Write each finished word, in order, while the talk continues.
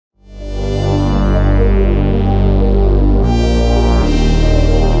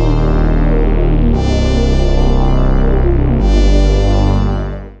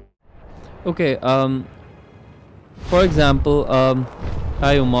Okay, for example,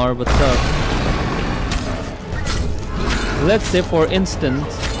 hi Umar, what's up? Let's say for instance,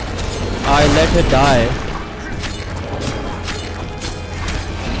 I let her die.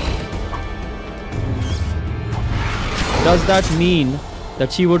 Does that mean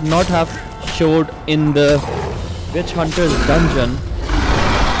that she would not have showed in the Witch Hunter's dungeon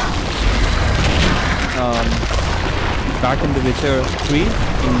back in the Witcher 3 in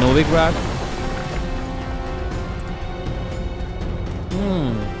Novigrad?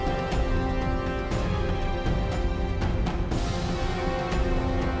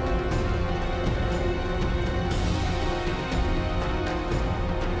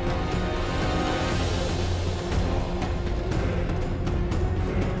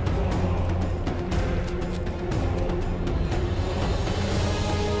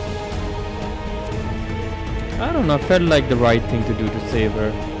 I don't know, I felt like the right thing to do to save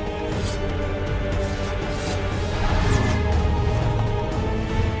her.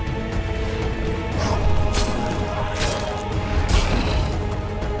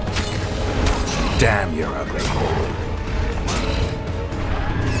 Damn, you're ugly.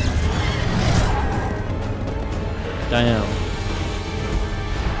 Damn.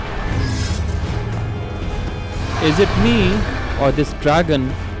 Is it me or this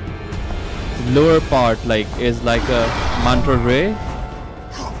dragon? Lower part like is like a manta ray?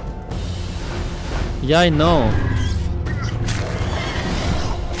 Yeah, I know.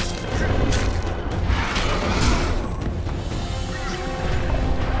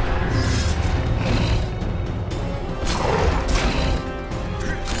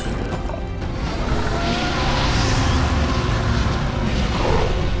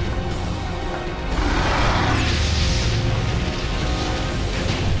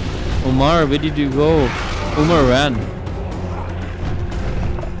 Umar, where did you go? Umar ran.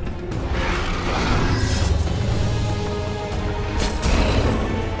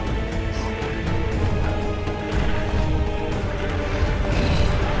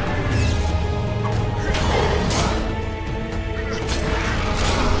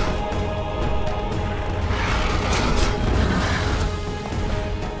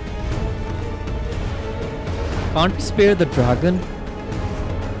 Can't we spare the dragon?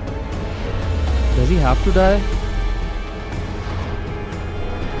 Does he have to die?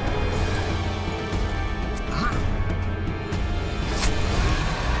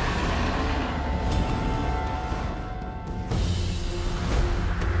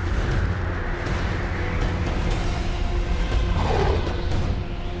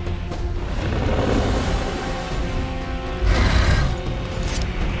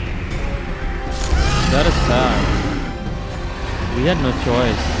 That is sad. We had no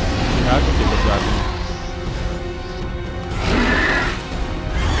choice. We had to kill the dragon.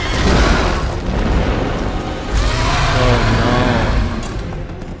 Oh no.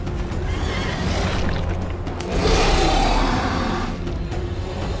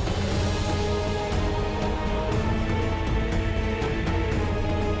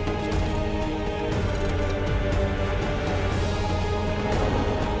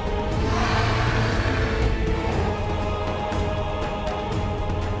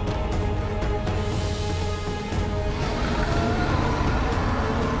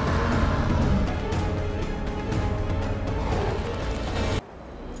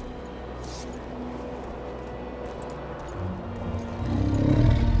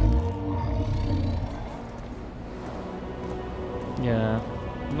 Yeah,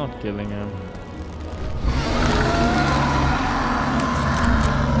 I'm not killing him.